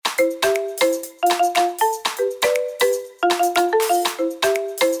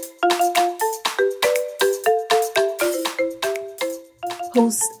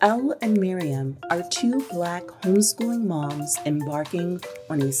Hosts Elle and Miriam are two Black homeschooling moms embarking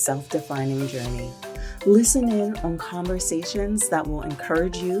on a self-defining journey. Listen in on conversations that will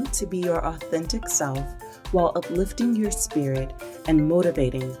encourage you to be your authentic self while uplifting your spirit and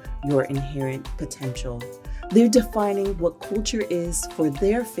motivating your inherent potential. They're defining what culture is for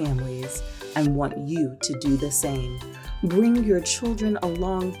their families and want you to do the same. Bring your children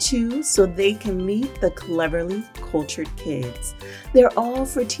along too so they can meet the cleverly cultured kids. They're all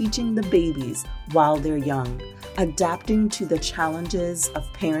for teaching the babies while they're young, adapting to the challenges of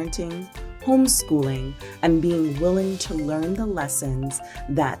parenting, homeschooling, and being willing to learn the lessons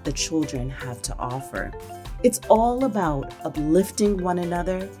that the children have to offer. It's all about uplifting one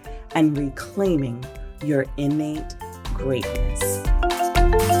another and reclaiming your innate greatness.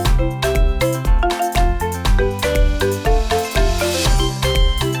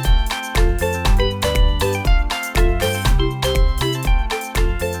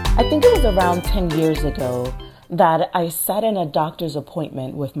 I think it was around 10 years ago that I sat in a doctor's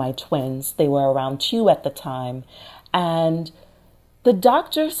appointment with my twins. They were around 2 at the time. And the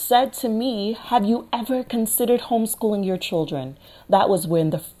doctor said to me, "Have you ever considered homeschooling your children?" That was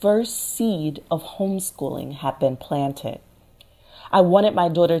when the first seed of homeschooling had been planted. I wanted my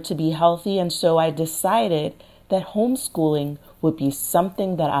daughter to be healthy, and so I decided that homeschooling would be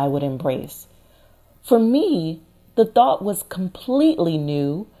something that I would embrace. For me, the thought was completely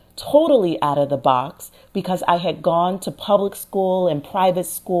new, totally out of the box, because I had gone to public school and private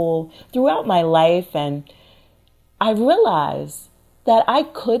school throughout my life, and I realized that I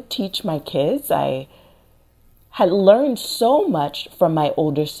could teach my kids. I had learned so much from my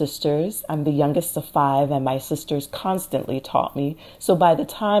older sisters. I'm the youngest of 5, and my sisters constantly taught me. So by the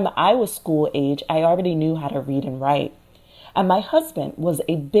time I was school age, I already knew how to read and write. And my husband was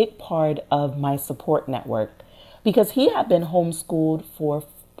a big part of my support network because he had been homeschooled for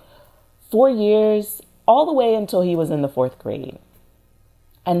 4 years, all the way until he was in the 4th grade.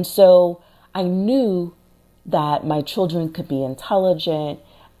 And so I knew that my children could be intelligent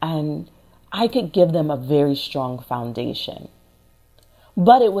and I could give them a very strong foundation.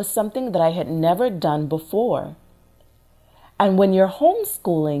 But it was something that I had never done before. And when you're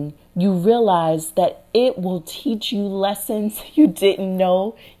homeschooling, you realize that it will teach you lessons you didn't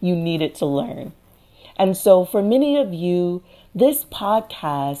know you needed to learn. And so for many of you, this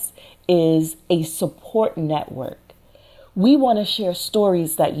podcast is a support network. We want to share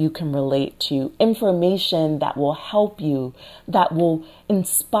stories that you can relate to, information that will help you, that will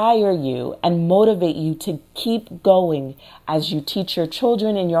inspire you and motivate you to keep going as you teach your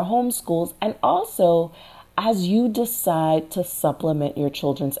children in your homeschools, and also as you decide to supplement your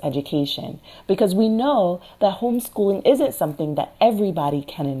children's education. Because we know that homeschooling isn't something that everybody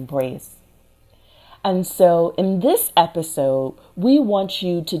can embrace. And so in this episode, we want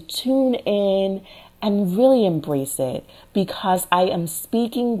you to tune in and really embrace it, because I am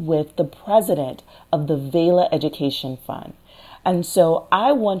speaking with the president of the Vela Education Fund. And so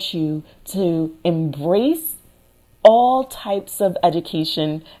I want you to embrace all types of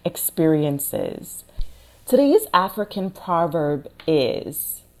education experiences. Today's African proverb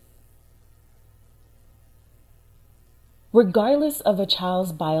is, regardless of a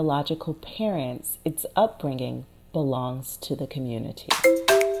child's biological parents, its upbringing belongs to the community.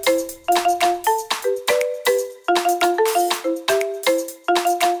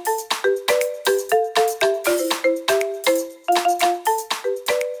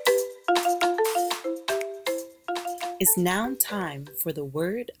 It's now time for the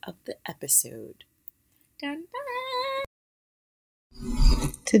word of the episode. Dun, dun.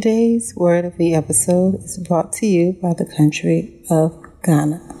 Today's word of the episode is brought to you by the country of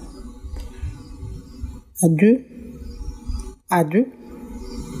Ghana. Adru.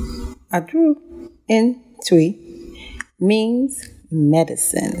 Adru in Twi means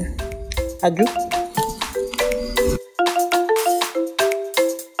medicine. Adru.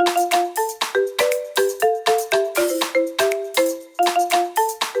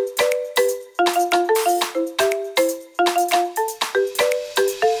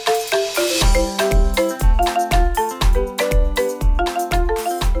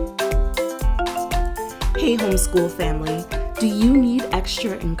 Hey homeschool family, do you need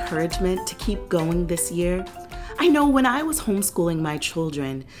extra encouragement to keep going this year? I know when I was homeschooling my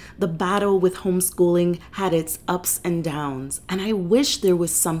children, the battle with homeschooling had its ups and downs, and I wish there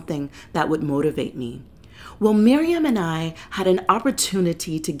was something that would motivate me. Well, Miriam and I had an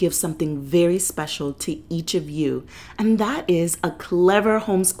opportunity to give something very special to each of you, and that is a Clever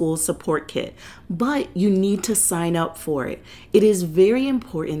Homeschool Support Kit. But you need to sign up for it. It is very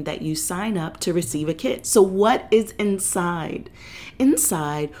important that you sign up to receive a kit. So, what is inside?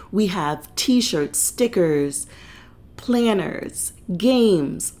 Inside, we have t shirts, stickers, planners,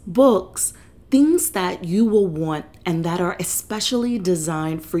 games, books, things that you will want and that are especially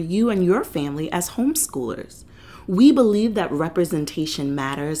designed for you and your family as homeschoolers. We believe that representation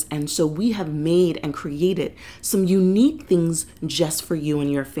matters, and so we have made and created some unique things just for you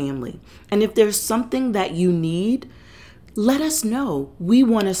and your family. And if there's something that you need, let us know. We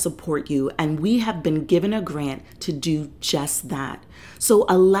want to support you, and we have been given a grant to do just that. So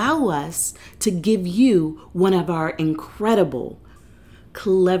allow us to give you one of our incredible,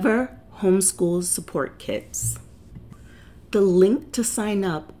 Clever Homeschool Support Kits. The link to sign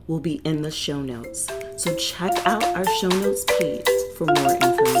up will be in the show notes. So check out our show notes page for more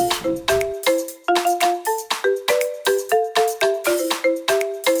information.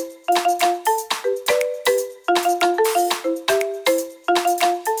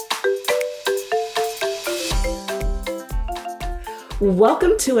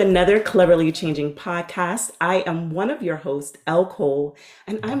 Welcome to another Cleverly Changing podcast. I am one of your hosts, Elle Cole,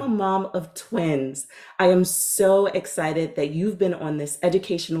 and I'm a mom of twins. I am so excited that you've been on this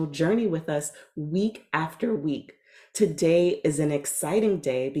educational journey with us week after week. Today is an exciting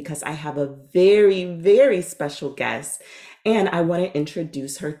day because I have a very, very special guest, and I want to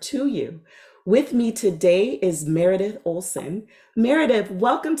introduce her to you. With me today is Meredith Olson. Meredith,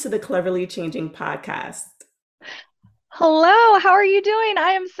 welcome to the Cleverly Changing podcast. Hello, how are you doing? I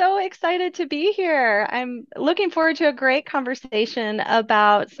am so excited to be here. I'm looking forward to a great conversation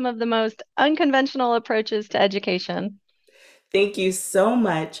about some of the most unconventional approaches to education. Thank you so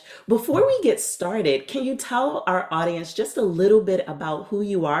much. Before we get started, can you tell our audience just a little bit about who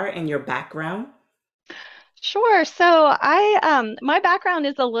you are and your background? Sure. My background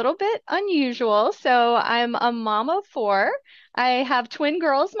is a little bit unusual. So I'm a mom of four. I have twin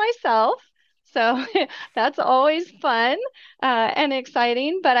girls myself. So that's always fun and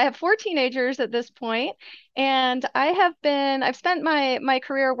exciting. But I have four teenagers at this point, and I've spent my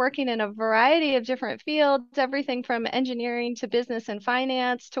career working in a variety of different fields, everything from engineering to business and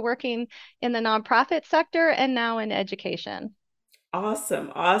finance to working in the nonprofit sector and now in education. Awesome,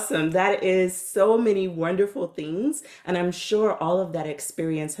 awesome. That is so many wonderful things. And I'm sure all of that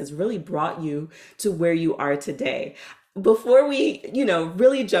experience has really brought you to where you are today. Before we,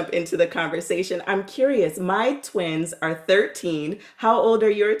 really jump into the conversation, I'm curious. My twins are 13. How old are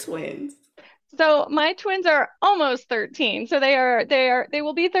your twins? So my twins are almost 13. So they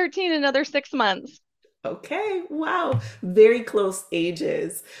will be 13 in another 6 months. Okay, wow. Very close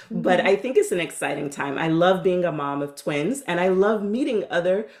ages. But Mhm. I think it's an exciting time. I love being a mom of twins and I love meeting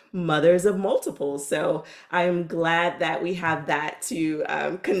other mothers of multiples. So I'm glad that we have that to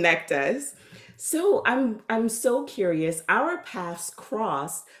connect us. So I'm so curious. Our paths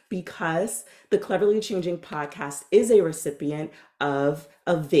cross because the Cleverly Changing podcast is a recipient of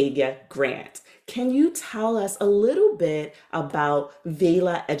a Vega grant. Can you tell us a little bit about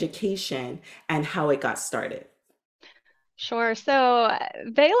Vela Education and how it got started? Sure.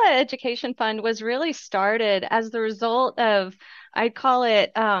 Vela Education Fund was really started as the result of, I'd call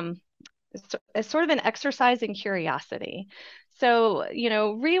it as sort of an exercise in curiosity.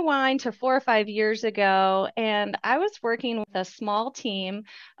 Rewind to 4 or 5 years ago, and I was working with a small team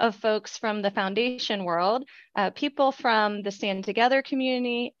of folks from the foundation world, people from the Stand Together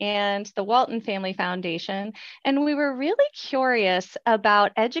community and the Walton Family Foundation. And we were really curious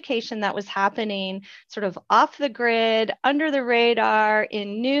about education that was happening sort of off the grid, under the radar,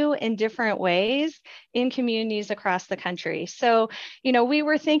 in new and different ways in communities across the country. We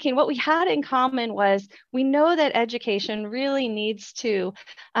were thinking what we had in common was we know that education really needs to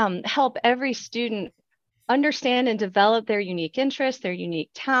help every student understand and develop their unique interests, their unique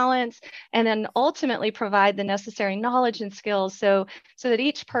talents, and then ultimately provide the necessary knowledge and skills so that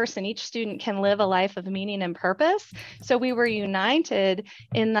each person, each student can live a life of meaning and purpose. So we were united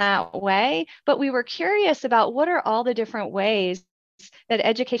in that way, but we were curious about what are all the different ways that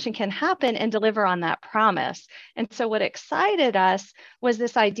education can happen and deliver on that promise. And so what excited us was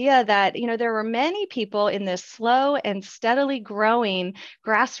this idea that, there were many people in this slow and steadily growing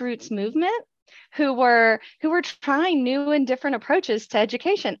grassroots movement who were trying new and different approaches to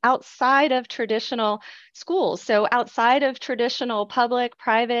education outside of traditional schools, so outside of traditional public,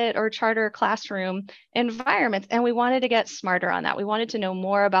 private, or charter classroom environments. And we wanted to get smarter on that. We wanted to know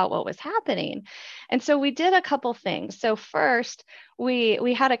more about what was happening. And so we did a couple things. So first,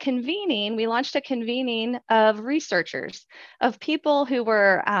 we had a convening, we launched a convening of researchers, of people who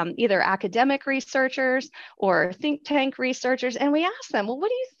were either academic researchers or think tank researchers. And we asked them, well, what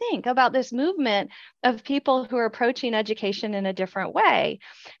do you think about this movement of people who are approaching education in a different way?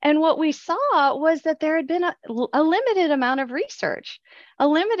 And what we saw was that there had been a limited amount of research, a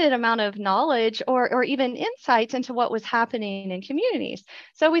limited amount of knowledge or even insights into what was happening in communities.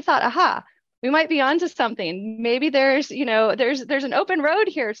 So we thought, aha, we might be onto something. Maybe there's an open road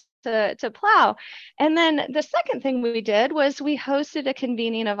here to plow. And then the second thing we did was we hosted a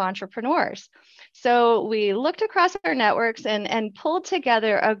convening of entrepreneurs. So we looked across our networks and pulled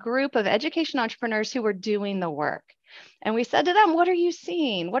together a group of education entrepreneurs who were doing the work. And we said to them, what are you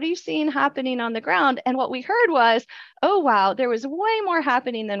seeing? What are you seeing happening on the ground? And what we heard was, oh, wow, there was way more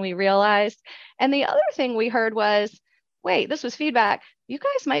happening than we realized. And the other thing we heard was, wait, this was feedback. You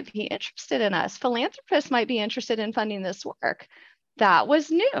guys might be interested in us. Philanthropists might be interested in funding this work. That was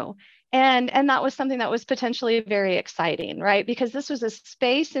new. And that was something that was potentially very exciting, right? Because this was a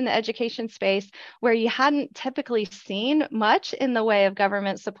space in the education space where you hadn't typically seen much in the way of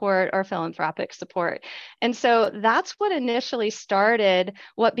government support or philanthropic support. And so that's what initially started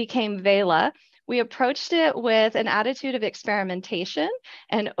what became VELA. We approached it with an attitude of experimentation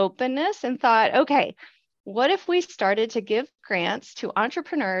and openness and thought, okay, what if we started to give grants to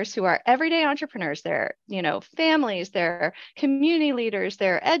entrepreneurs who are everyday entrepreneurs? They're, families, they're community leaders,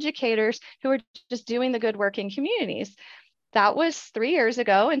 they're educators who are just doing the good work in communities. That was 3 years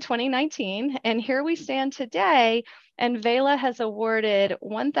ago in 2019. And here we stand today. And VELA has awarded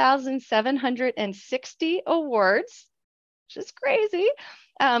 1,760 awards, which is crazy,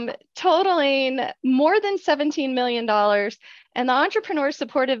 totaling more than $17 million. And the entrepreneurs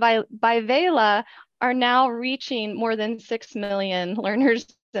supported by VELA are now reaching more than 6 million learners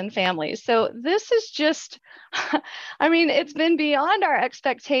and families. So this is just, it's been beyond our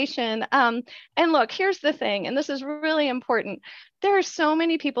expectation. And look, here's the thing, and this is really important. There are so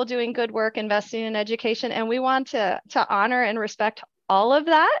many people doing good work, investing in education, and we want to honor and respect all of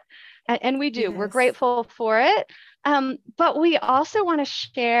that. And we do. Yes. We're grateful for it. But we also want to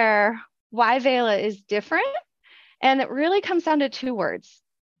share why VELA is different. And it really comes down to 2 words.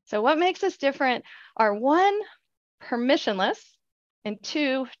 So what makes us different are 1, permissionless, and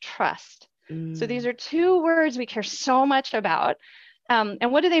 2, trust. So these are 2 words we care so much about.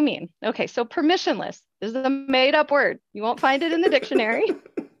 And what do they mean? Okay, so permissionless is a made up word. You won't find it in the dictionary,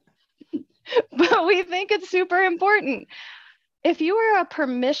 but we think it's super important. If you are a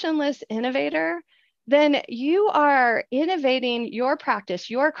permissionless innovator, then you are innovating your practice,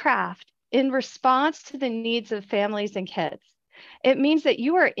 your craft, in response to the needs of families and kids. It means that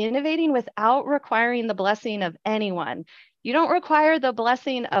you are innovating without requiring the blessing of anyone. You don't require the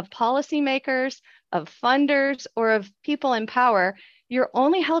blessing of policymakers, of funders, or of people in power. You're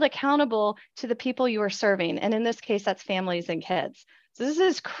only held accountable to the people you are serving. And in this case, that's families and kids. So this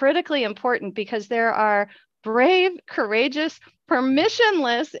is critically important because there are brave, courageous,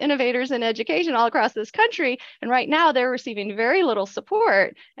 permissionless innovators in education all across this country. And right now they're receiving very little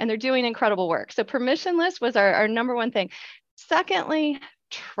support and they're doing incredible work. So permissionless was our number 1 thing. Secondly,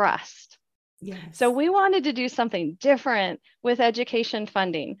 trust. Yes. So we wanted to do something different with education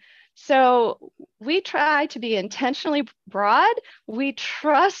funding. So we try to be intentionally broad. We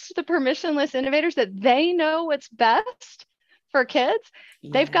trust the permissionless innovators that they know what's best for kids.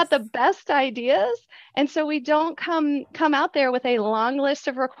 Yes. They've got the best ideas. And so we don't come out there with a long list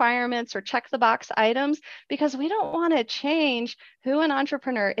of requirements or check the box items, because we don't want to change who an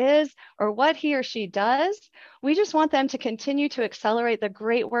entrepreneur is or what he or she does. We just want them to continue to accelerate the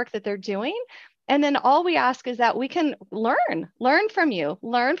great work that they're doing. And then all we ask is that we can learn from you,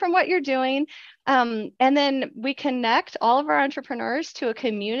 learn from what you're doing. And then we connect all of our entrepreneurs to a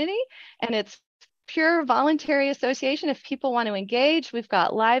community, and it's pure voluntary association. If people want to engage, we've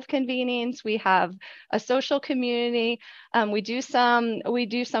got live convenings, we have a social community, we do some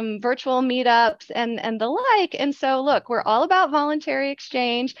virtual meetups and the like. And so look, we're all about voluntary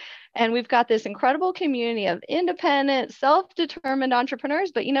exchange. And we've got this incredible community of independent, self-determined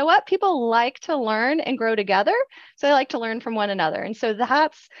entrepreneurs. But you know what? People like to learn and grow together. So they like to learn from one another. And so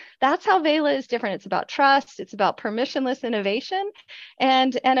that's how VELA is different. It's about trust. It's about permissionless innovation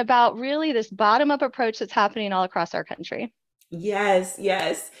and about really this bottom-up approach that's happening all across our country. Yes,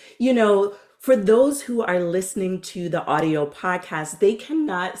 yes. For those who are listening to the audio podcast, they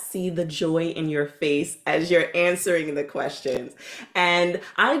cannot see the joy in your face as you're answering the questions. And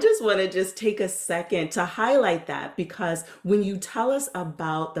I just want to take a second to highlight that, because when you tell us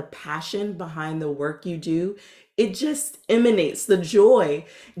about the passion behind the work you do, it just emanates the joy,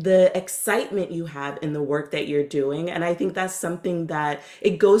 the excitement you have in the work that you're doing. And I think that's something that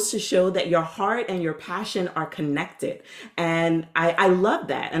it goes to show that your heart and your passion are connected. And I love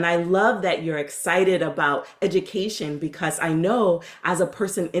that. And I love that you're excited about education, because I know as a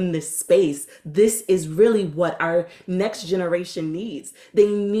person in this space, this is really what our next generation needs. They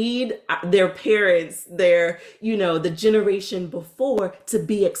need their parents, the generation before, to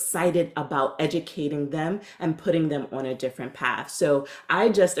be excited about educating them and putting them on a different path. So I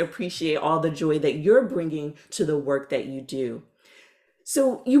just appreciate all the joy that you're bringing to the work that you do.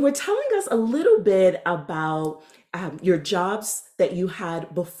 So you were telling us a little bit about your jobs that you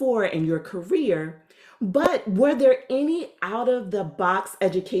had before in your career, but were there any out of the box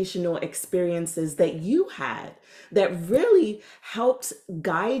educational experiences that you had that really helped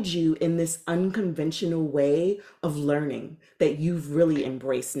guide you in this unconventional way of learning that you've really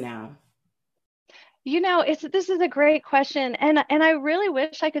embraced now? This is a great question. And I really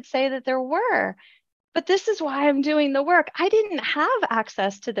wish I could say that there were. But this is why I'm doing the work. I didn't have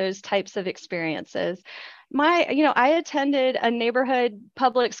access to those types of experiences. I attended a neighborhood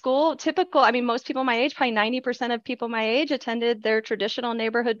public school. Typical, I mean, most people my age, probably 90% of people my age attended their traditional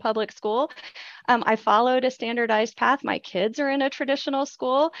neighborhood public school. I followed a standardized path. My kids are in a traditional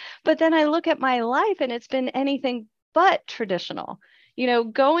school. But then I look at my life and it's been anything but traditional.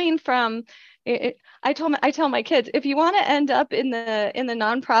 Going from I tell my kids, if you want to end up in the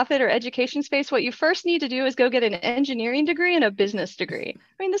nonprofit or education space, what you first need to do is go get an engineering degree and a business degree.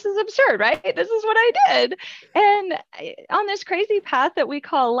 I mean, this is absurd, right? This is what I did. And on this crazy path that we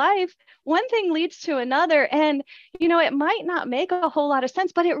call life, one thing leads to another. And, it might not make a whole lot of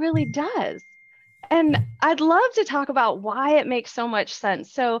sense, but it really does. And I'd love to talk about why it makes so much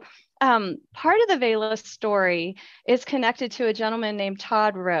sense. So part of the Vela story is connected to a gentleman named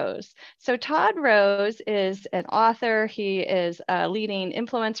Todd Rose. So Todd Rose is an author. He is a leading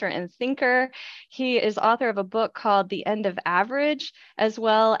influencer and thinker. He is author of a book called The End of Average, as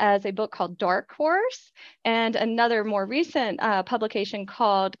well as a book called Dark Horse, and another more recent publication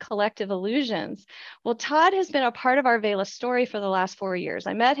called Collective Illusions. Well, Todd has been a part of our Vela story for the last 4 years.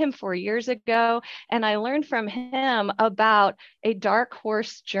 I met him 4 years ago, and I learned from him about a dark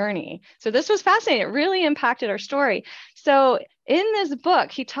horse journey. So this was fascinating. It really impacted our story. So in this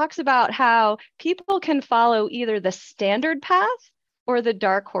book, he talks about how people can follow either the standard path or the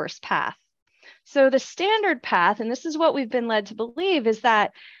dark horse path. So the standard path, and this is what we've been led to believe, is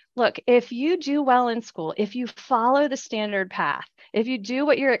that, look, if you do well in school, if you follow the standard path, if you do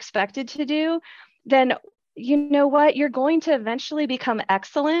what you're expected to do, then you know what? You're going to eventually become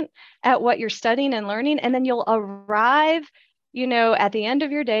excellent at what you're studying and learning, and then you'll arrive at the end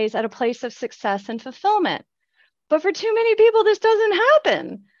of your days at a place of success and fulfillment. But for too many people, this doesn't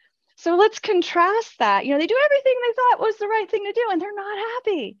happen. So let's contrast that. They do everything they thought was the right thing to do, and they're not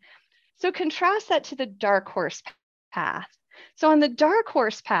happy. So contrast that to the dark horse path. So on the dark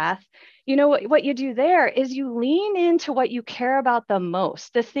horse path, what you do there is you lean into what you care about the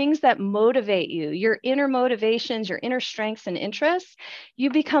most, the things that motivate you, your inner motivations, your inner strengths and interests. You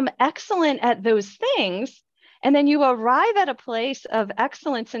become excellent at those things. And then you arrive at a place of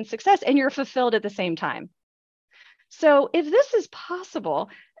excellence and success, and you're fulfilled at the same time. So if this is possible,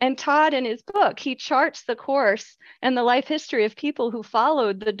 and Todd in his book, he charts the course and the life history of people who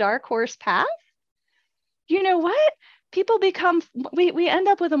followed the dark horse path, you know what? We end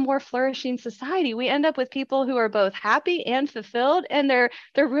up with a more flourishing society. We end up with people who are both happy and fulfilled, and they're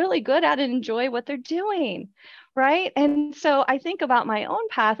really good at it and enjoy what they're doing, right? And so I think about my own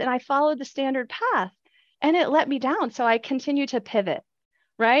path, and I followed the standard path. And it let me down. So I continued to pivot,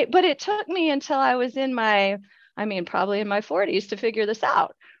 right? But it took me until I was probably in my 40s to figure this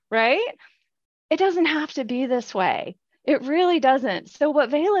out, right? It doesn't have to be this way. It really doesn't. So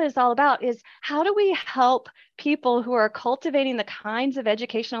what Vela is all about is, how do we help people who are cultivating the kinds of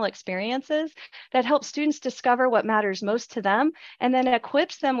educational experiences that help students discover what matters most to them, and then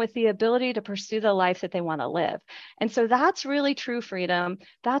equips them with the ability to pursue the life that they want to live. And so that's really true freedom.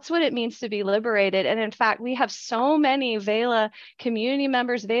 That's what it means to be liberated. And in fact, we have so many Vela community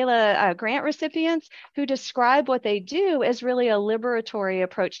members, Vela grant recipients, who describe what they do as really a liberatory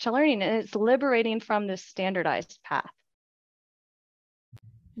approach to learning. And it's liberating from this standardized path.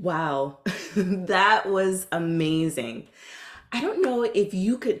 Wow, that was amazing. I don't know if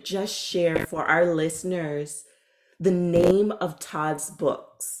you could just share for our listeners the name of Todd's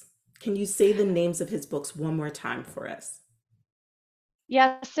books. Can you say the names of his books one more time for us?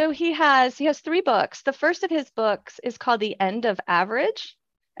 Yeah, so he has 3 books. The first of his books is called The End of Average,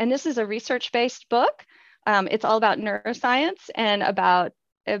 and this is a research-based book. It's all about neuroscience and about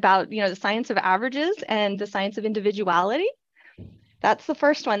about, the science of averages and the science of individuality. That's the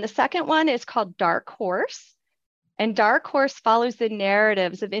first one. The second one is called Dark Horse. And Dark Horse follows the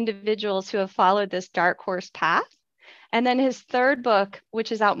narratives of individuals who have followed this dark horse path. And then his third book,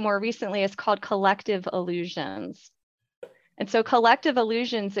 which is out more recently, is called Collective Illusions. And so Collective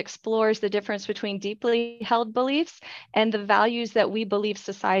Illusions explores the difference between deeply held beliefs and the values that we believe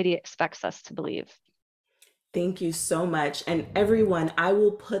society expects us to believe. Thank you so much. And everyone, I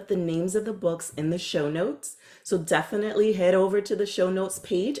will put the names of the books in the show notes. So definitely head over to the show notes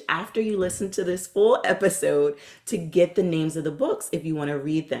page after you listen to this full episode to get the names of the books if you want to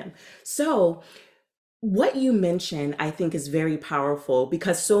read them. So what you mentioned, I think, is very powerful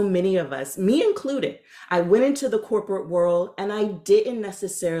because so many of us, me included, I went into the corporate world and I didn't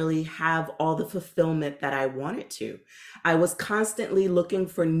necessarily have all the fulfillment that I wanted to. I was constantly looking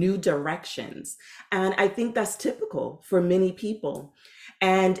for new directions. And I think that's typical for many people.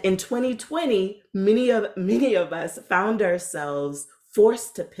 And in 2020, many of us found ourselves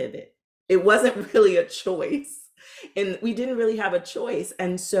forced to pivot. It wasn't really a choice. And we didn't really have a choice.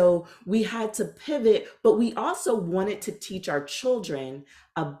 And so we had to pivot, but we also wanted to teach our children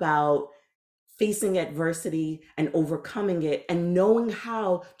about facing adversity and overcoming it and knowing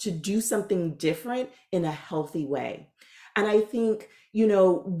how to do something different in a healthy way. And I think,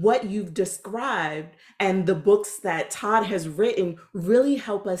 what you've described and the books that Todd has written really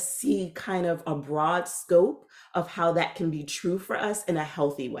help us see kind of a broad scope of how that can be true for us in a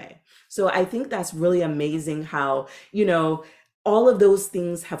healthy way. So I think that's really amazing how, all of those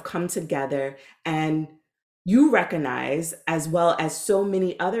things have come together and you recognize, as well as so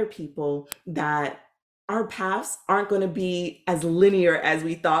many other people, that our paths aren't going to be as linear as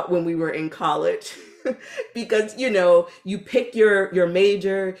we thought when we were in college. Because, you pick your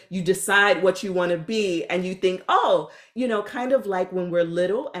major, you decide what you want to be, and you think, kind of like when we're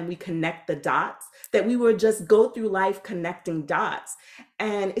little and we connect the dots, that we would just go through life connecting dots.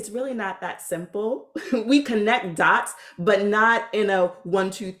 And it's really not that simple. We connect dots, but not in a 1,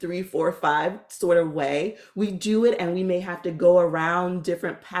 2, 3, 4, 5 sort of way. We do it and we may have to go around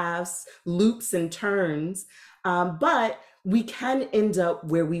different paths, loops and turns. But we can end up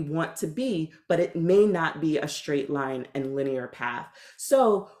where we want to be, but it may not be a straight line and linear path.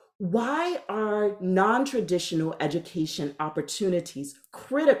 So why are non-traditional education opportunities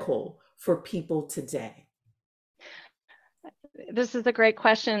critical for people today? This is a great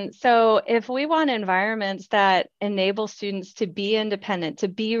question. So if we want environments that enable students to be independent, to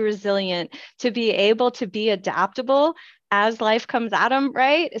be resilient, to be able to be adaptable as life comes at them,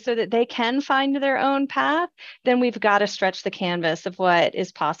 right? So that they can find their own path, then we've got to stretch the canvas of what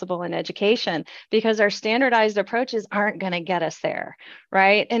is possible in education because our standardized approaches aren't going to get us there,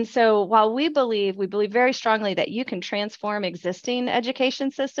 right? And so while we believe very strongly that you can transform existing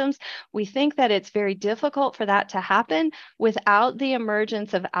education systems, we think that it's very difficult for that to happen without the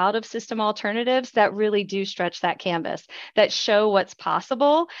emergence of out-of-system alternatives that really do stretch that canvas, that show what's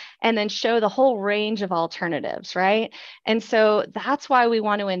possible, and then show the whole range of alternatives, right? And so that's why we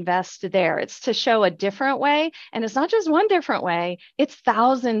want to invest there. It's to show a different way. And it's not just one different way, it's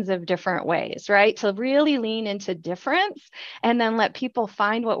thousands of different ways, right? To really lean into difference and then let people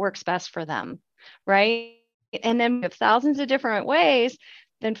find what works best for them, right? And then we have thousands of different ways,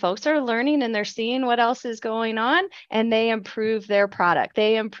 then folks are learning and they're seeing what else is going on and they improve their product.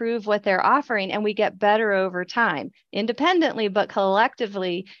 They improve what they're offering and we get better over time. Independently, but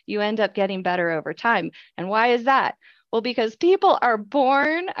collectively, you end up getting better over time. And why is that? Well, because people are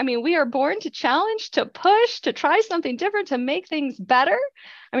born, we are born to challenge, to push, to try something different, to make things better.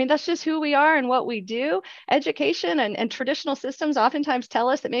 That's just who we are and what we do. Education and traditional systems oftentimes tell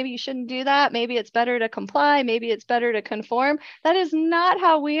us that maybe you shouldn't do that. Maybe it's better to comply. Maybe it's better to conform. That is not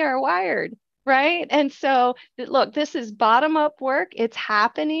how we are wired. Right. And so, look, this is bottom up work. It's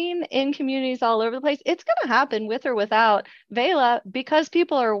happening in communities all over the place. It's going to happen with or without VELA because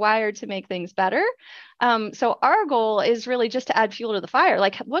people are wired to make things better. So our goal is really just to add fuel to the fire.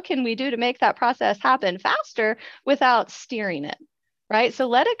 Like, what can we do to make that process happen faster without steering it? Right. So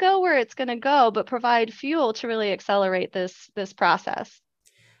let it go where it's going to go, but provide fuel to really accelerate this process.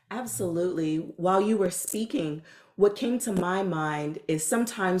 Absolutely. While you were speaking, what came to my mind is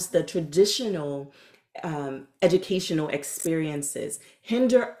sometimes the traditional educational experiences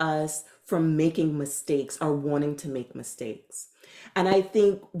hinder us from making mistakes or wanting to make mistakes. And I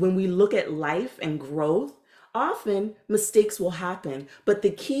think when we look at life and growth, Often mistakes will happen, but the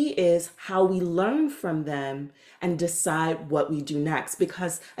key is how we learn from them and decide what we do next.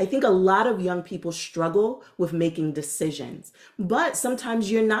 Because I think a lot of young people struggle with making decisions, but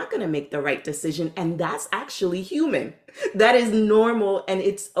sometimes you're not going to make the right decision, and that's actually human. That is normal and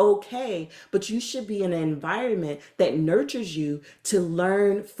it's okay, but you should be in an environment that nurtures you to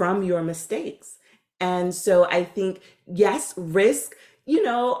learn from your mistakes. And so I think, yes, risk,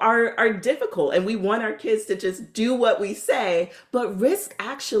 are difficult, and we want our kids to just do what we say, but risk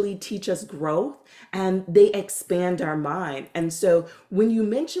actually teach us growth and they expand our mind. And so when you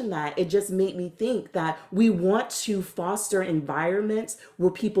mentioned that, it just made me think that we want to foster environments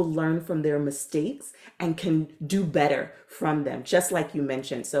where people learn from their mistakes and can do better from them, just like you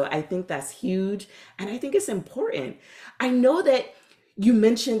mentioned. So I think that's huge, and I think it's important. I know that you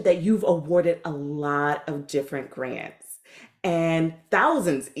mentioned that you've awarded a lot of different grants and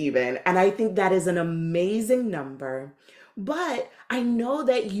thousands even. And I think that is an amazing number. But I know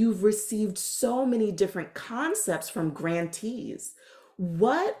that you've received so many different concepts from grantees.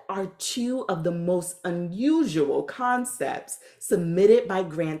 What are two of the most unusual concepts submitted by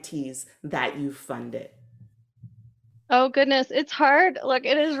grantees that you funded? Oh goodness, it's hard. Look,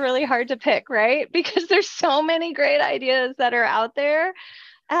 it is really hard to pick, right? Because there's so many great ideas that are out there.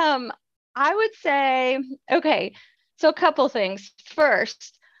 Um, I would say, okay, so a couple things.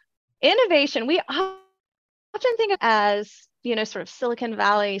 First, innovation. We often think of as, sort of Silicon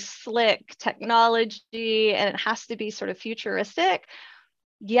Valley slick technology, and it has to be sort of futuristic.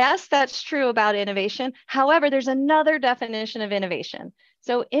 Yes, that's true about innovation. However, there's another definition of innovation.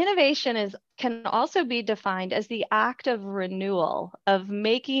 So innovation can also be defined as the act of renewal, of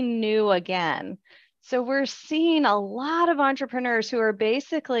making new again. So we're seeing a lot of entrepreneurs who are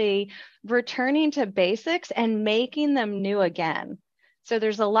basically returning to basics and making them new again. So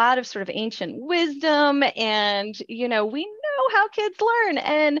there's a lot of sort of ancient wisdom, and we know how kids learn,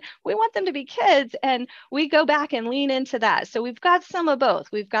 and we want them to be kids, and we go back and lean into that. So we've got some of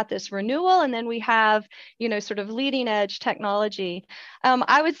both. We've got this renewal, and then we have sort of leading edge technology.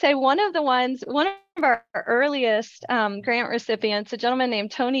 I would say one of our earliest grant recipients, a gentleman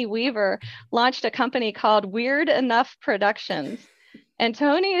named Tony Weaver, launched a company called Weird Enough Productions. And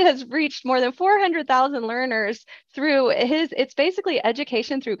Tony has reached more than 400,000 learners through it's basically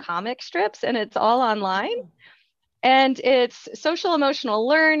education through comic strips, and it's all online. And it's social emotional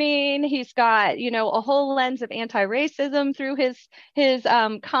learning. He's got, a whole lens of anti-racism through his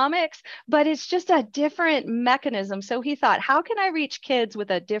comics, but it's just a different mechanism. So he thought, how can I reach kids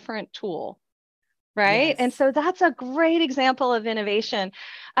with a different tool? Right. Yes. And so that's a great example of innovation.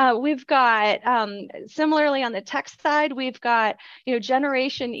 We've got, similarly on the tech side, we've got,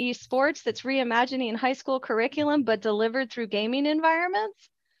 Generation Esports that's reimagining high school curriculum, but delivered through gaming environments.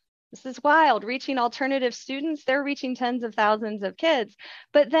 This is wild, reaching alternative students. They're reaching tens of thousands of kids.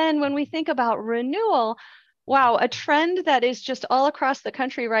 But then when we think about renewal, wow, a trend that is just all across the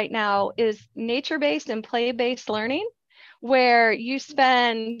country right now is nature-based and play-based learning, where you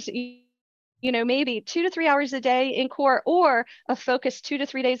spend maybe 2 to 3 hours a day in core, or a focus 2 to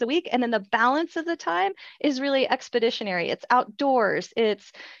 3 days a week. And then the balance of the time is really expeditionary. It's outdoors,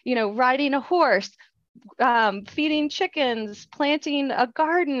 it's, riding a horse, feeding chickens, planting a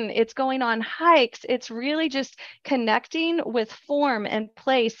garden, it's going on hikes. It's really just connecting with form and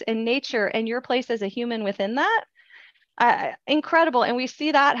place and nature and your place as a human within that. Incredible. And we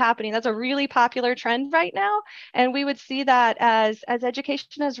see that happening. That's a really popular trend right now. And we would see that as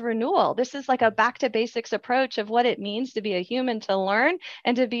education as renewal. This is like a back to basics approach of what it means to be a human, to learn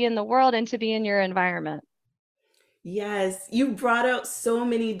and to be in the world and to be in your environment. Yes, you brought out so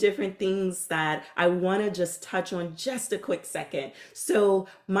many different things that I want to just touch on just a quick second. So,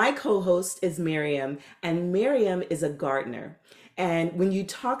 my co host is Miriam, and Miriam is a gardener. And when you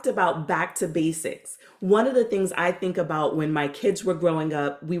talked about back to basics, one of the things I think about when my kids were growing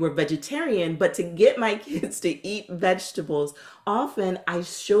up, we were vegetarian, but to get my kids to eat vegetables, often I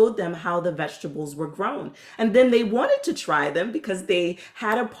showed them how the vegetables were grown. And then they wanted to try them because they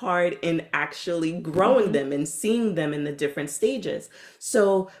had a part in actually growing them and seeing them in the different stages.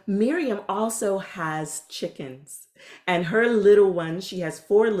 So Miriam also has chickens. And her little ones, she has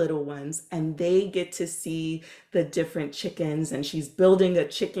 4 little ones, and they get to see the different chickens, and she's building a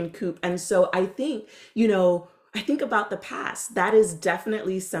chicken coop. And so I think, I think about the past. That is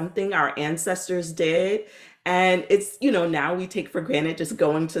definitely something our ancestors did. And it's, now we take for granted just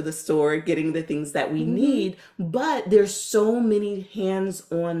going to the store, getting the things that we Mm-hmm. need. But there's so many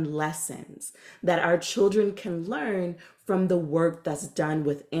hands-on lessons that our children can learn from the work that's done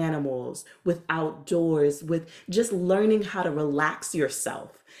with animals, with outdoors, with just learning how to relax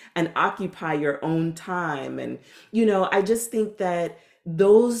yourself and occupy your own time. And, I just think that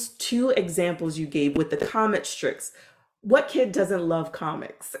those two examples you gave with the comic strips, what kid doesn't love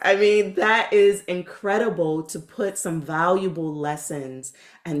comics? I mean, that is incredible to put some valuable lessons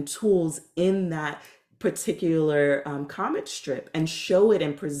and tools in that particular comic strip and show it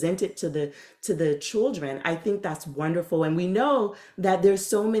and present it to the children. I think that's wonderful, and we know that there's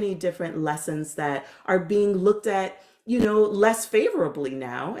so many different lessons that are being looked at, less favorably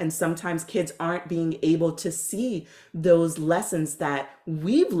now, and sometimes kids aren't being able to see those lessons that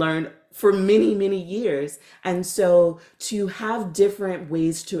we've learned for many, many years. And so to have different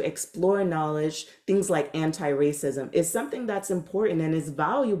ways to explore knowledge, things like anti-racism, is something that's important and is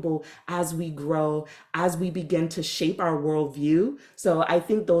valuable as we grow, as we begin to shape our worldview. So I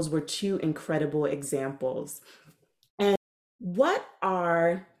think those were two incredible examples. And what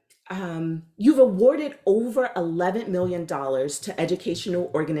are you've awarded over $11 million to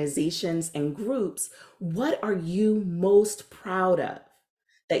educational organizations and groups. What are you most proud of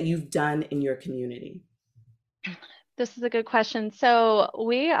that you've done in your community? This is a good question. So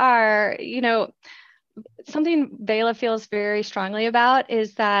we are, something Vela feels very strongly about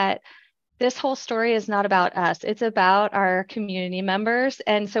is that this whole story is not about us. It's about our community members.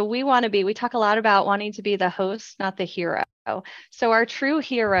 And so we talk a lot about wanting to be the host, not the hero. So our true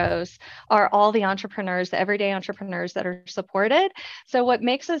heroes are all the entrepreneurs, the everyday entrepreneurs that are supported. So what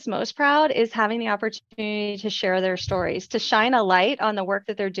makes us most proud is having the opportunity to share their stories, to shine a light on the work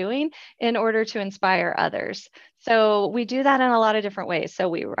that they're doing in order to inspire others. So we do that in a lot of different ways. So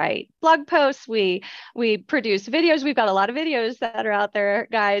we write blog posts, we produce videos. We've got a lot of videos that are out there,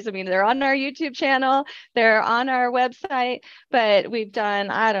 guys. I mean, they're on our YouTube channel, they're on our website, but we've done,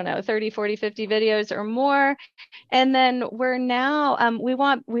 I don't know, 30, 40, 50 videos or more. And then we're now we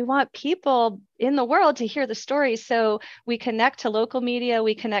want people in the world to hear the stories. So we connect to local media,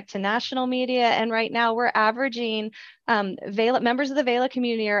 we connect to national media, and right now we're averaging Vela, members of the Vela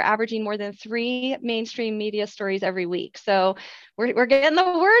community are averaging more than 3 mainstream media stories every week. So we're getting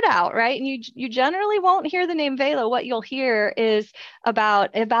the word out, right? And you generally won't hear the name Vela. What you'll hear is about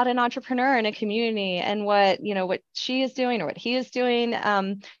an entrepreneur in a community and what she is doing or what he is doing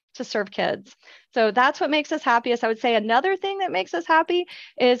to serve kids. So that's what makes us happiest. I would say another thing that makes us happy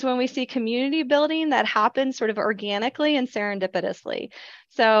is when we see community building that happens sort of organically and serendipitously.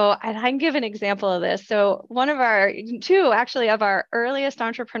 So I can give an example of this. So two actually of our earliest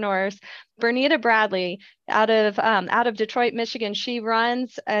entrepreneurs, Bernita Bradley, out of Detroit, Michigan, she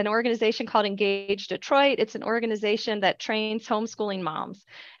runs an organization called Engage Detroit. It's an organization that trains homeschooling moms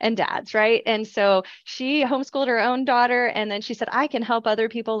and dads, right? And so she homeschooled her own daughter, and then she said, I can help other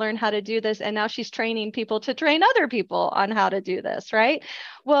people learn how to do this. And now she's training people to train other people on how to do this, right?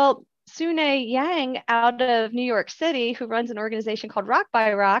 Well, Sune Yang out of New York City, who runs an organization called Rock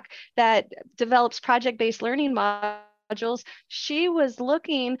by Rock that develops project-based learning modules, she was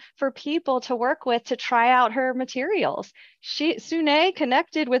looking for people to work with to try out her materials. Sune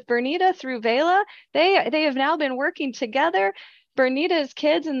connected with Bernita through Vela. They have now been working together. Bernita's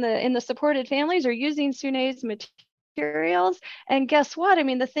kids in the supported families are using Sune's materials. And guess what? I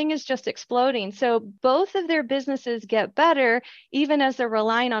mean, the thing is just exploding. So both of their businesses get better, even as they're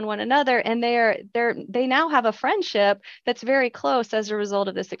relying on one another. And they now have a friendship that's very close as a result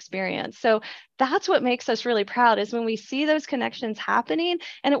of this experience. So that's what makes us really proud, is when we see those connections happening.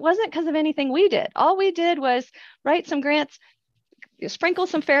 And it wasn't because of anything we did. All we did was write some grants, sprinkle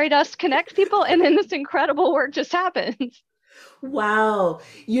some fairy dust, connect people, and then this incredible work just happens. Wow.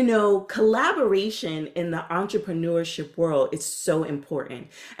 Collaboration in the entrepreneurship world is so important.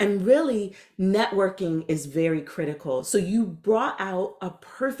 And really, networking is very critical. So you brought out a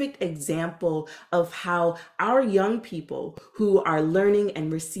perfect example of how our young people who are learning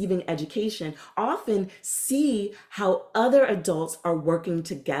and receiving education often see how other adults are working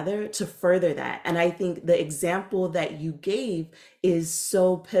together to further that. And I think the example that you gave is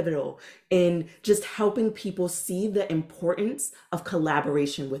so pivotal in just helping people see the importance of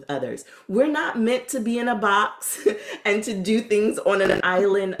collaboration with others. We're not meant to be in a box and to do things on an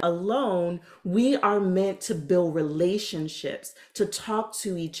island alone. We are meant to build relationships, to talk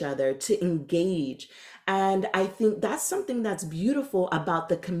to each other, to engage. And I think that's something that's beautiful about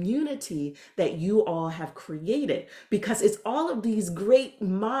the community that you all have created, because it's all of these great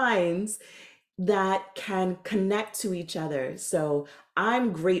minds that can connect to each other. So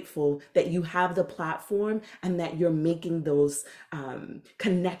I'm grateful that you have the platform and that you're making those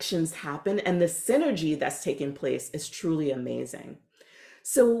connections happen. And the synergy that's taking place is truly amazing.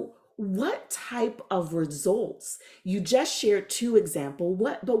 So, what type of results? You just shared two examples.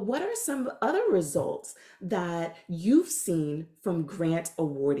 What are some other results that you've seen from grant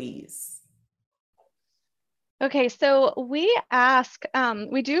awardees? Okay, so we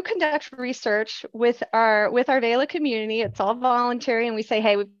do conduct research with our VELA community. It's all voluntary, and we say,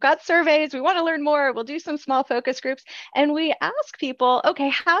 hey, we've got surveys, we want to learn more. We'll do some small focus groups, and we ask people, okay,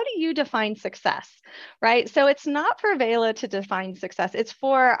 how do you define success, right? So it's not for VELA to define success. It's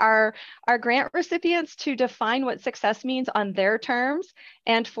for our grant recipients to define what success means on their terms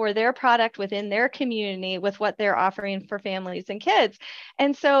and for their product within their community with what they're offering for families and kids.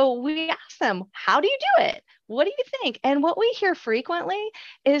 And so we ask them, how do you do it? What do you think? And what we hear frequently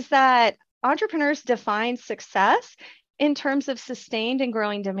is that entrepreneurs define success in terms of sustained and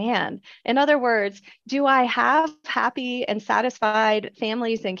growing demand. In other words, do I have happy and satisfied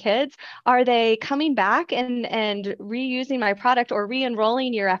families and kids? Are they coming back and reusing my product or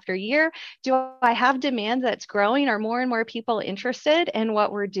re-enrolling year after year? Do I have demand that's growing? Are more and more people interested in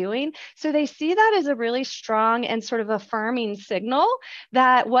what we're doing? So they see that as a really strong and sort of affirming signal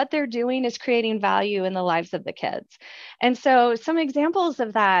that what they're doing is creating value in the lives of the kids. And so some examples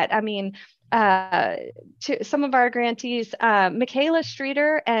of that, I mean, to some of our grantees, Michaela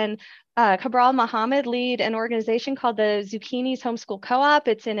Streeter and Cabral Muhammad lead an organization called the Zucchinis Homeschool Co-op.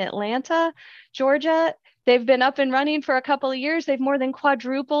 It's in Atlanta, Georgia. They've been up and running for a couple of years. They've more than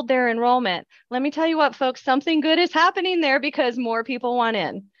quadrupled their enrollment. Let me tell you what, folks, something good is happening there because more people want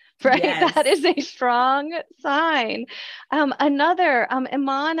in. Right, Yes. that is a strong sign. Another,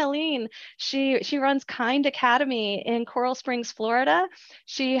 Iman Aline, she runs Kind Academy in Coral Springs, Florida.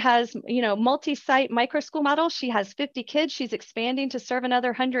 She has, multi-site micro school model. She has 50 kids. She's expanding to serve another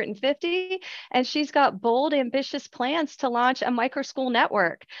 150, and she's got bold, ambitious plans to launch a micro school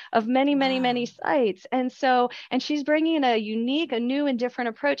network of many, many, Wow. many sites. And she's bringing a unique, a new, and different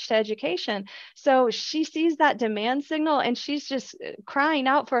approach to education. So she sees that demand signal, and she's just crying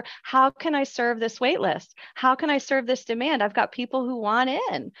out for, how can I serve this wait list? How can I serve this demand? I've got people who want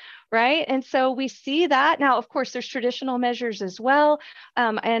in, right? And so we see that. Now, of course, there's traditional measures as well.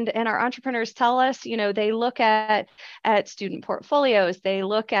 And our entrepreneurs tell us, they look at student portfolios, they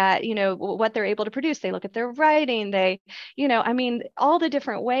look at, what they're able to produce, they look at their writing, all the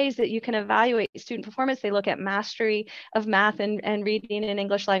different ways that you can evaluate student performance. They look at mastery of math and reading and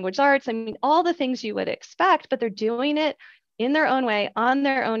English language arts. I mean, all the things you would expect, but they're doing it in their own way, on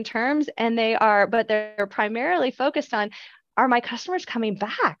their own terms, but they're primarily focused on, are my customers coming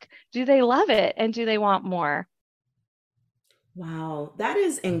back? Do they love it? And do they want more? Wow, that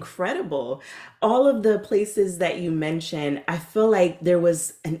is incredible. All of the places that you mentioned, I feel like there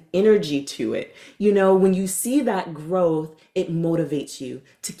was an energy to it. When you see that growth, it motivates you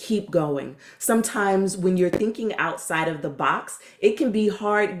to keep going. Sometimes when you're thinking outside of the box, it can be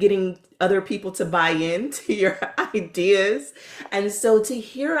hard getting other people to buy into your ideas. And so to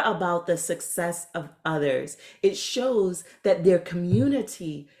hear about the success of others, it shows that their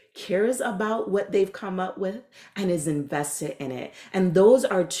community cares about what they've come up with and is invested in it. And those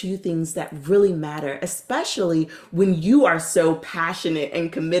are two things that really matter, especially when you are so passionate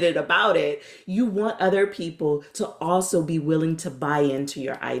and committed about it. You want other people to also be willing to buy into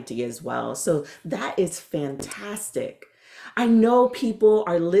your idea as well. So that is fantastic. I know people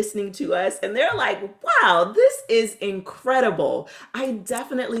are listening to us and they're like, wow, this is incredible. I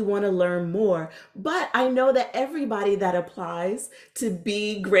definitely want to learn more. But I know that everybody that applies to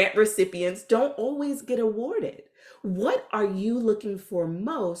be grant recipients don't always get awarded. What are you looking for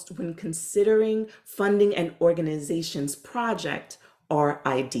most when considering funding an organization's project or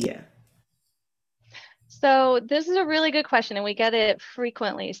idea? So this is a really good question, and we get it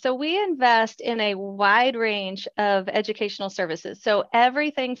frequently. So we invest in a wide range of educational services. So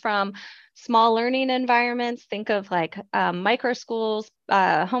everything from small learning environments, think of like micro schools,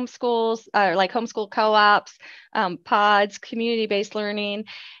 homeschools, like homeschool co-ops, pods, community-based learning.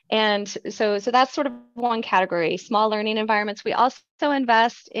 And so that's sort of one category, small learning environments. We also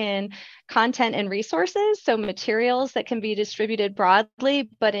invest in content and resources, so materials that can be distributed broadly,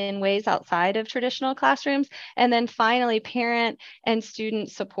 but in ways outside of traditional classrooms. And then finally, parent and student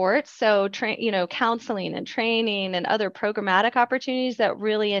support, so counseling and training and other programmatic opportunities that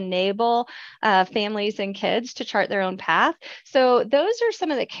really enable families and kids to chart their own path. So those those are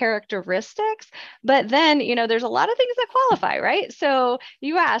some of the characteristics. But then, there's a lot of things that qualify, right? So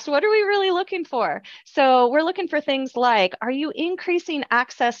you asked, what are we really looking for? So we're looking for things like, are you increasing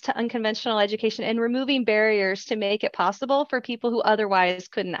access to unconventional education and removing barriers to make it possible for people who otherwise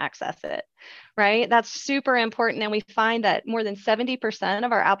couldn't access it? Right? That's super important. And we find that more than 70%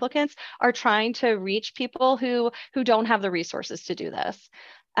 of our applicants are trying to reach people who don't have the resources to do this.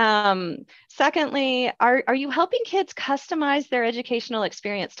 Secondly, are you helping kids customize their educational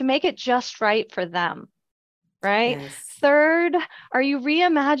experience to make it just right for them? Right? Yes. Third, are you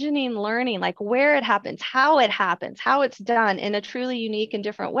reimagining learning, like where it happens, how it's done in a truly unique and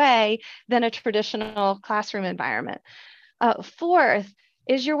different way than a traditional classroom environment? Fourth,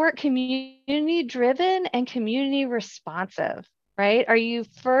 is your work community driven and community responsive? Right? Are you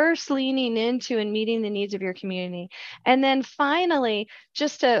first leaning into and meeting the needs of your community? And then finally,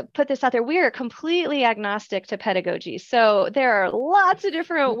 just to put this out there, we are completely agnostic to pedagogy. So there are lots of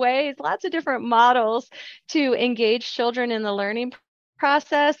different ways, lots of different models to engage children in the learning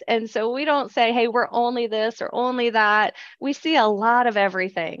process. And so we don't say, hey, we're only this or only that. We see a lot of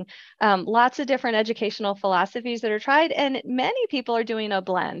everything, lots of different educational philosophies that are tried, and many people are doing a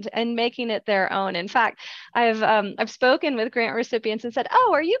blend and making it their own. In fact, I've spoken with grant recipients and said, oh,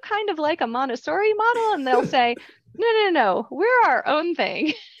 are you kind of like a Montessori model? And they'll say, no, we're our own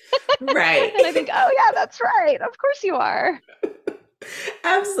thing. Right. And I think, oh yeah, that's right. Of course you are.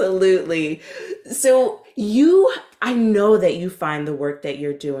 Absolutely. So I know that you find the work that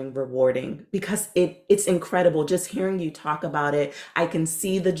you're doing rewarding because it's incredible. Just hearing you talk about it, I can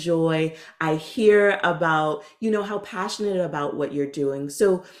see the joy. I hear about, how passionate about what you're doing.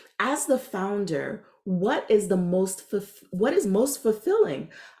 So as the founder, what is most fulfilling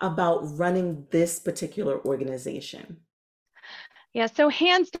about running this particular organization? Yeah, so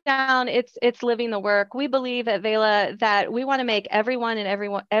hands down, it's living the work. We believe at Vela that we want to make everyone and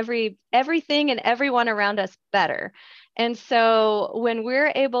everything and everyone around us better. And so when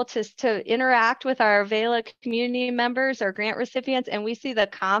we're able to interact with our Vela community members or grant recipients, and we see the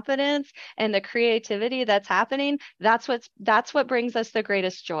confidence and the creativity that's happening, that's what brings us the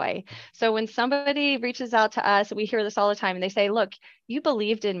greatest joy. So when somebody reaches out to us, we hear this all the time, and they say, look, you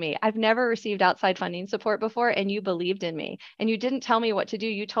believed in me. I've never received outside funding support before, and you believed in me. And you didn't tell me what to do.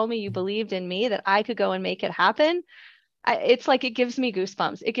 You told me you believed in me, that I could go and make it happen. It's like, it gives me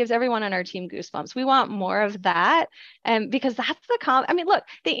goosebumps. It gives everyone on our team goosebumps. We want more of that. And because that's look,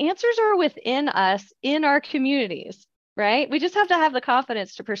 the answers are within us in our communities, right? We just have to have the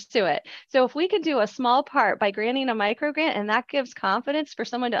confidence to pursue it. So if we could do a small part by granting a micro grant, and that gives confidence for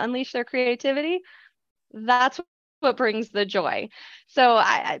someone to unleash their creativity, that's what brings the joy. So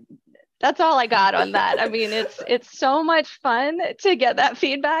that's all I got on that. I mean, it's so much fun to get that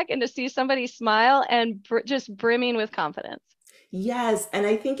feedback and to see somebody smile and just brimming with confidence. Yes, and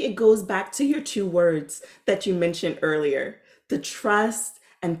I think it goes back to your two words that you mentioned earlier, the trust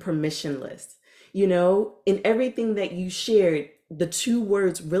and permissionless. In everything that you shared, the two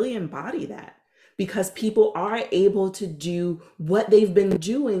words really embody that because people are able to do what they've been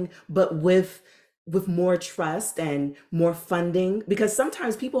doing, but with more trust and more funding, because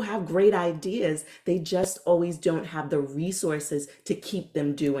sometimes people have great ideas, they just always don't have the resources to keep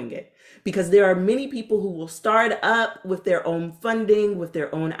them doing it. Because there are many people who will start up with their own funding, with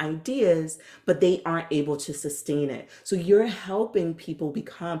their own ideas, but they aren't able to sustain it. So you're helping people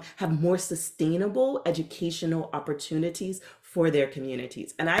have more sustainable educational opportunities for their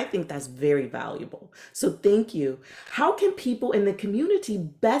communities. And I think that's very valuable. So thank you. How can people in the community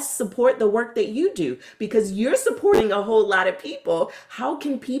best support the work that you do? Because you're supporting a whole lot of people. How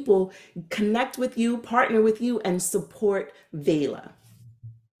can people connect with you, partner with you, and support Vela?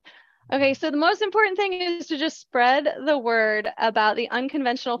 Okay, so the most important thing is to just spread the word about the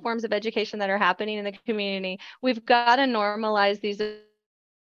unconventional forms of education that are happening in the community. We've got to normalize these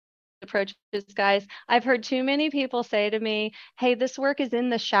approaches, guys. I've heard too many people say to me, hey, this work is in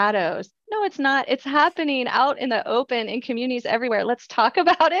the shadows. No, it's not. It's happening out in the open in communities everywhere. Let's talk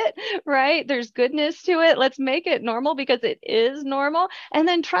about it, right? There's goodness to it. Let's make it normal because it is normal, and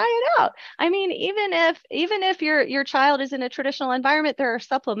then try it out. I mean, even if your child is in a traditional environment, there are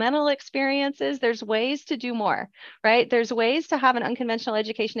supplemental experiences. There's ways to do more, right? There's ways to have an unconventional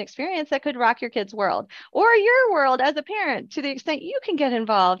education experience that could rock your kid's world or your world as a parent to the extent you can get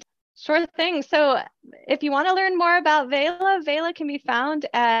involved. Sure thing. So if you want to learn more about Vela, Vela can be found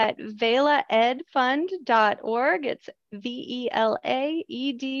at velaedfund.org. It's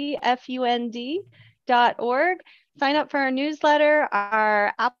VELAEDFUND.org. sign up for our newsletter,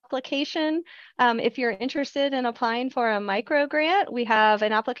 our application. If you're interested in applying for a micro grant, we have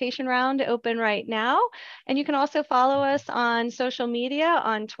an application round open right now. And you can also follow us on social media,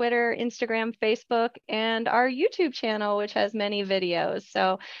 on Twitter, Instagram, Facebook, and our YouTube channel, which has many videos.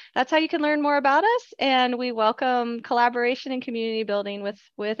 So that's how you can learn more about us. And we welcome collaboration and community building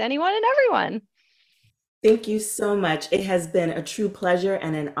with anyone and everyone. Thank you so much. It has been a true pleasure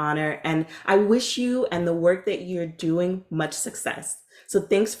and an honor. And I wish you and the work that you're doing much success. So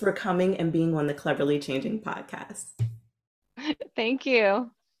thanks for coming and being on the Cleverly Changing podcast. Thank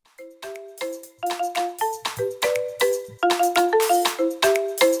you.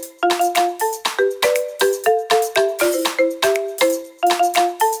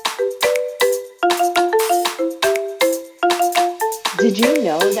 Did you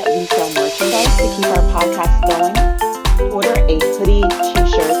know that we sell merchandise to keep our podcast going? Order a hoodie,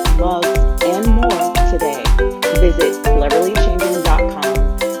 t-shirt, mug, and more today. Visit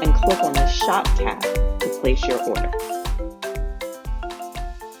cleverlychanging.com and click on the shop tab to place your order.